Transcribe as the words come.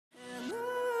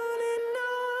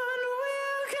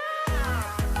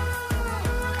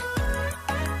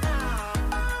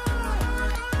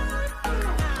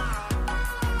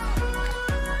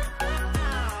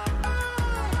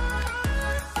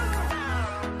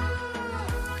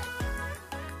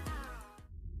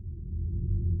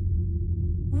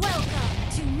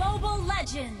Mobile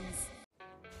Legends.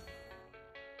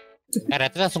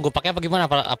 Retri langsung gue pakai apa gimana?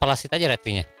 Apa lasit aja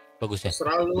retrinya? Bagusnya.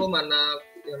 Serah lu mana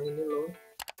yang ini lo.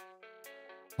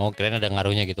 Oh, kirain ada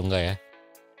ngaruhnya gitu enggak ya?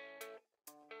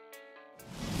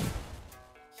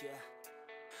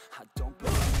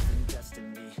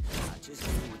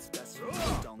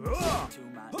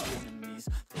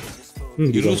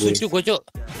 Dirusuh cu, gue cu.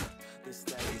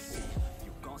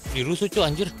 Dirusuh cu,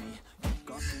 anjir.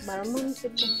 Balmon sih.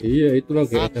 Iya, itulah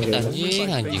sakit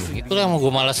anjing. Itulah yang mau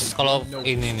gue males kalau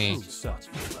ini nih.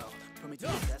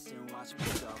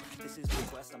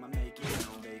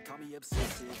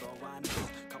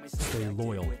 Stay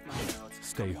loyal.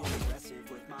 Stay home.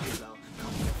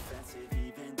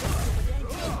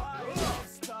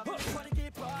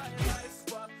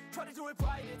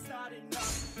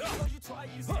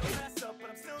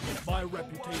 My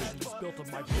reputation is built on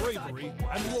my bravery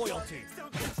and loyalty.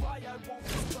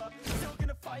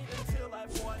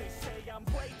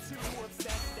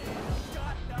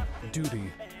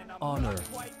 Duty, honor,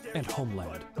 and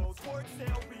homeland.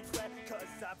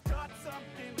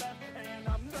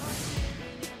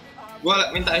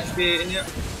 Gua minta XP ini ya.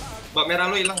 Bak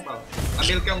merah lu hilang, Pal.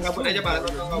 Ambil keong gabut aja, Pal.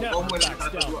 Kau mau hilang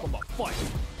satu dua.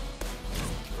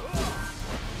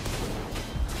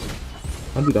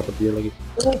 Aduh, dapat dia lagi.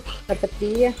 Dapat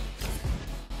dia.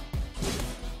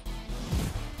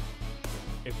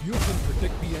 If you can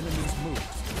predict the enemy's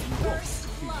moves, you won't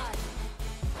succeed.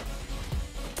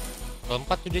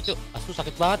 Lompat tuh dia cu. Asu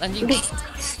sakit banget anjing.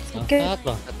 Oke.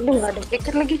 Udah nggak ada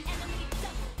kicker lagi.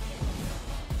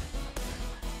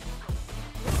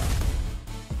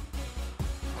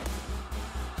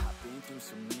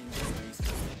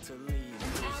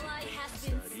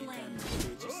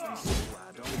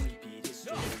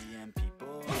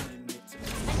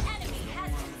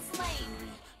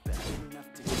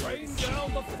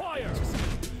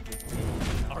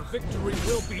 Victory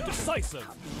will be decisive.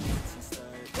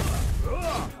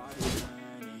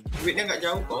 Duitnya nggak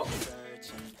jauh kok.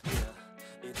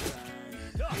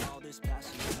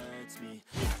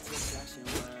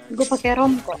 Gue pakai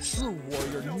rom kok.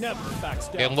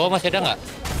 Yang bawah masih ada nggak?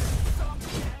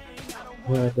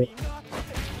 Ada.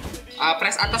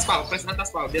 Press atas, Pal.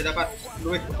 Dia dapat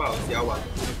duit ke Pal di awal.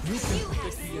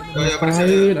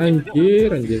 Ngapain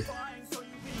anjir.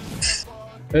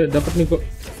 Dapat nih kok.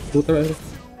 Putar aja.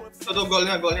 Tuh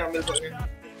golnya ambil golnya.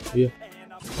 Iya.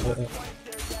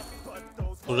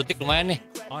 10 detik lumayan nih.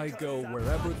 I go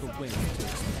wherever the wind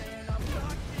takes me.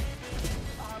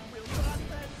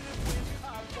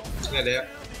 Ini ada ya.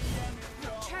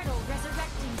 Turtle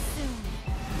resurrecting soon.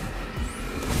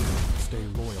 Stay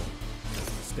loyal.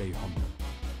 Stay humble.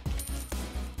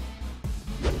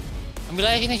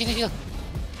 Ambil aja sini.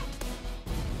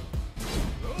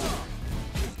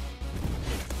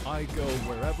 I go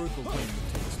wherever the wind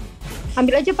takes me.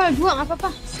 Ambil aja Pal, 2 nggak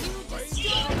apa-apa.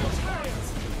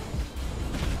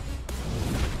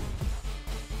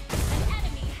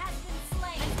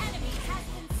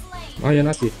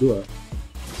 Yang asik 2.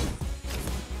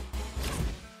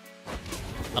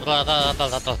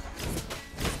 Tatal.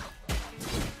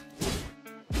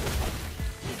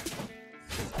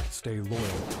 Stay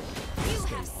loyal. You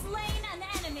have slain an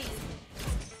enemy.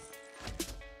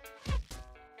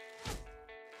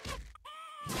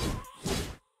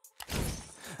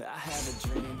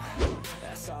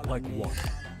 Like what?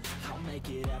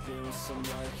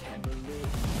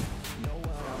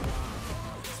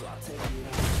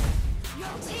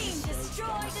 Your team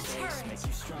destroyed the turret.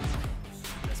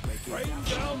 Rain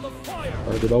down the fire.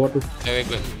 Ada di bawah tuh. Cewek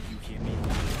gue.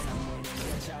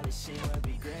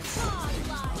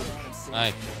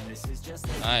 Nice.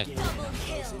 Double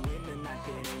kill.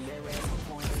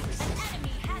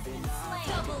 Enemy has been slain.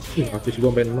 Double kill. Asis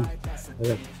gua sampai 6.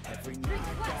 Ayo.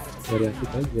 Dari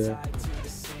asik aja.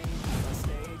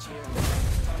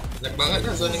 Banyak banget ya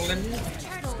zoning landnya.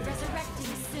 Turtle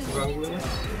resurrecting soon. Ganggunya.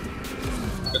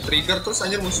 Ke-trigger terus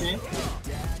anjir musuhnya. Your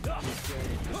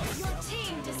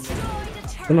team destroyed a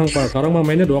turret. Tenang Pak, sekarang mah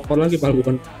mainnya 2 core lagi Pak,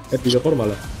 bukan 3 core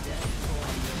malah.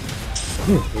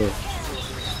 Loh.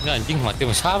 Nggak anjing mati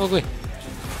sama siapa gue?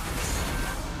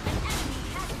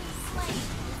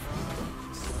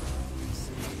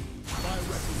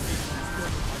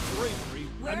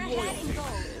 We're ahead in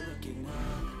gold.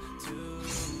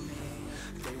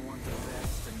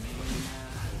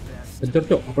 Kejar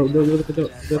cok, apa udah kejar.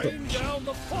 Rain down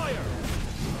the fire.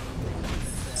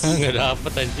 Nggak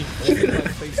dapet anjing.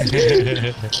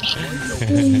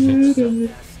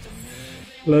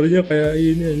 Larinya kayak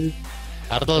ini anjing.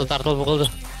 Turtle pukul tuh.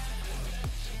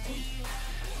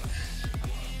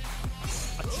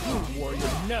 A true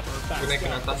warrior never backs Gue naik ke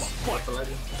down atas. from a fight. Level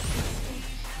aja.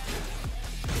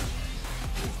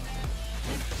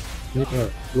 Ini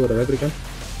gua ada elektrik kan?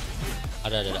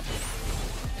 Ada.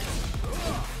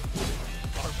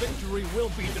 Our victory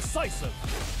will be decisive.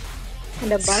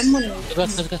 Ada balmon ya.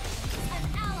 Gas. An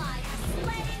ally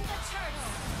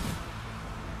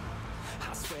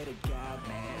has slain the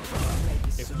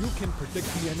turtle. If you can predict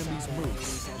the enemy's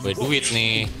moves, Gue duit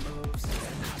nih.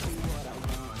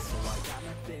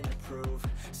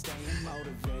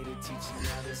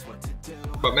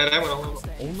 Bak merahnya mana?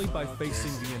 only by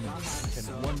facing the enemy can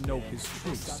one know his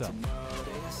true self.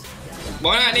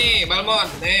 Mau nggak nih, Balmon?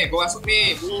 Nih, gua masuk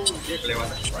nih. Dia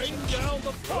kelewatan. Rain down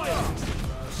the fire.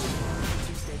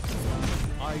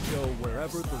 I go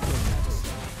wherever the wind takes.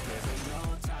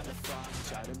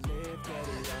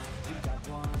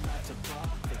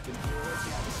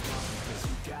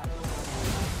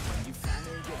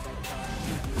 If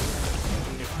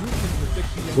you can predict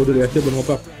the Gua udah lihat dia belum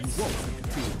ngopak. enemy, you won't be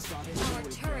defeated. Our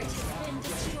turret has been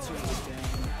destroyed.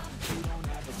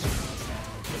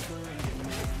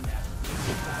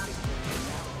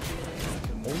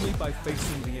 Only by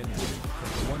facing the enemy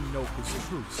can one know his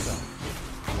true self.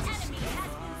 An enemy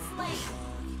has been slain.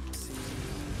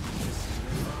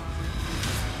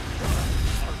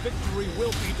 Our victory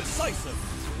will be decisive.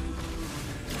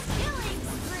 Killing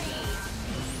spree.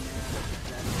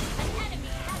 An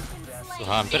enemy has been slain.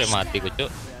 Hampir ya mati gue,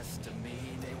 Cuk.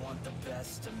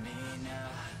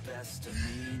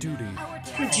 Duty. Our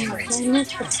turret Kayaknya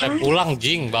cepet Saya banget. pulang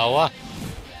jing bawah.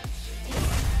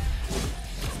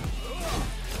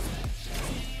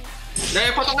 Udah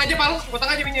ya, potong aja, Pal. Potong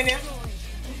aja minionnya.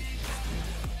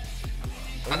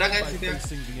 Ada nggak By sih dia?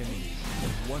 facing the enemy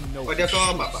can one know Oh, dia ke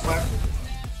Bapak, Pak.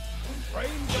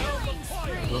 rain down the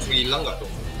fire. Langsung hilang nggak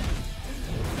tuh?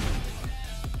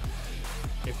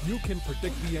 If you can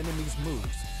predict the enemy's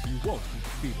moves, you won't be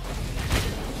defeated.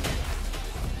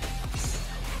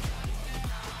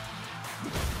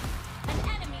 An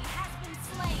enemy has been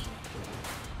slain.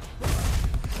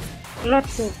 Lot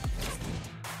tuh.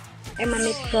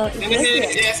 Manit ke Ini IPS ya?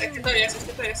 YSS kita. Oh,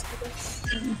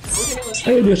 sini, Mas.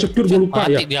 Ayo dia secure, gua lupa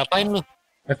ya. Mati diapain lu?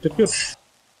 Secure.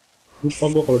 Lupa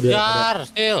gua kalau dia ada. Jar,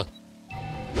 still.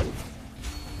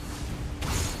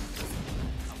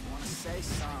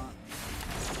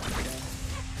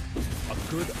 A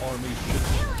good army should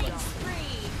Killing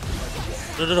spree.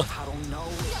 Duh. I don't know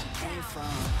where she came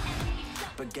from,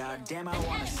 but goddamn, I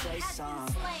wanna say some.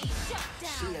 Slain. Shut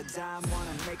She down. a dime,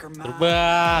 wanna make her mine.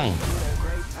 Terbang. She a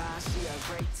great pie, she a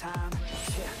great time.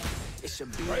 Yeah, it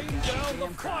should be a rain down the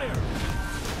goddamn crime. fire.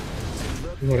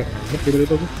 Ngorek amat gitu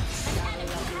itu gua.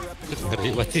 Ngeri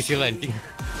banget sih anjing.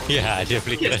 Ya, dia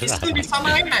flicker YSS salah. tuh bisa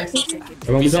main, anjing.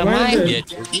 Emang Bisa main dia. dia,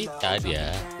 Cuk. Bisa dia.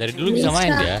 Dari dulu bisa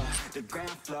main dia.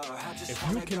 If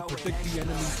you can predict the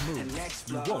enemy's moves,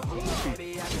 you won't be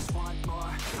defeated.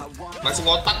 Masih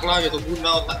ngotak lah gitu, guna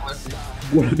otak masih.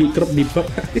 Gua lagi kerap di bak.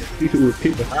 Di ulti.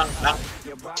 Bang,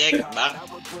 cek bang.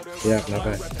 Ya, kenapa?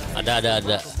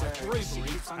 Ada.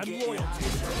 Bravery and loyalty.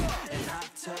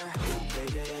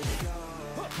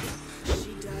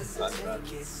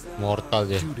 Mortal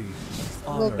dia. Duty, Gue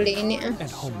honor, beli ini ah.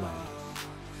 and homeland.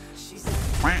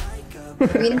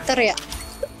 Winter ya.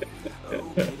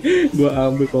 Gua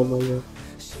ambil komonya.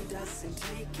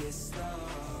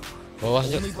 Bawah,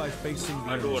 Cuk. Only by facing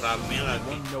the Aduh, enemy rame can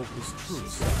lagi. one know his true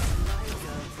self.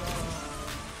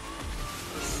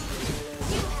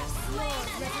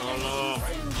 Tolong.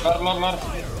 Mar.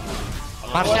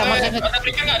 Marsha. Ada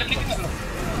flicker nggak?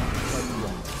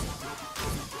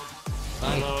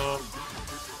 Tolong.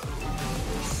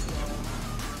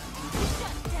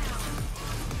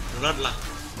 Blood lah.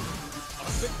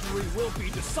 Our victory will be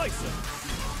decisive.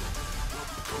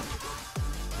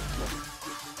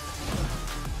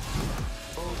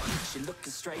 She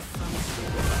looking straight from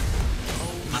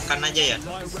Makan aja ya.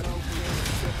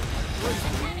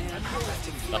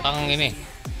 Datang ini.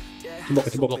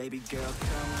 Cebok. baby girl,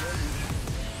 come with me.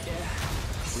 Yeah,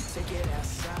 we take it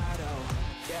outside, oh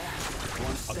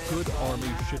yeah. A good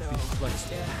army should be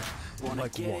flexible,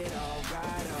 like water.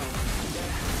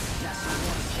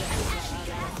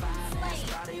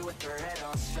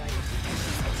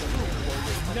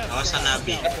 Kawasan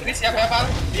Nabi. Ini siapa ya, Pak?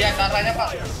 Di antaranya, Pak.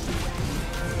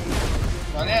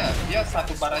 Soalnya dia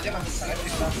satu bar aja masih sangat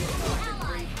bisa.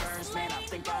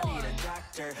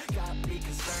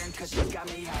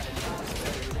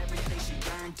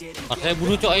 Marsha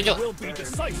bunuh, Cuk. Ayo, Cuk. Will be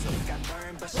decisive.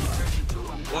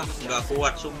 Wah, nggak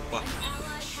kuat sumpah.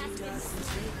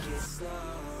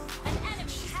 An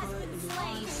enemy has been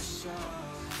slain.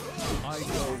 I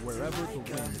go wherever the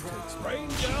wind takes me. Rain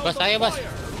down Bas, the ayo, Bas.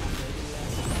 fire.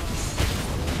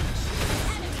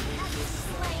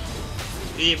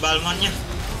 Ih, balmonnya.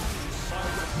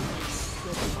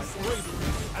 My bravery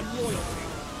and and loyalty.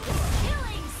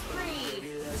 Killing spree.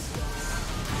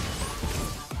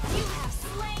 You have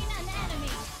slain an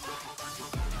enemy.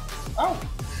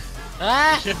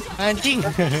 Ah, anjing.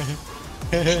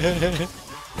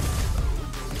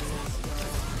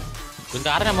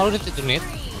 Bentaran sama lu itu net.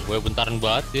 Gue bentaran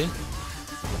banget ya.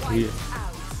 Iya.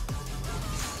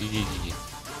 Gigi.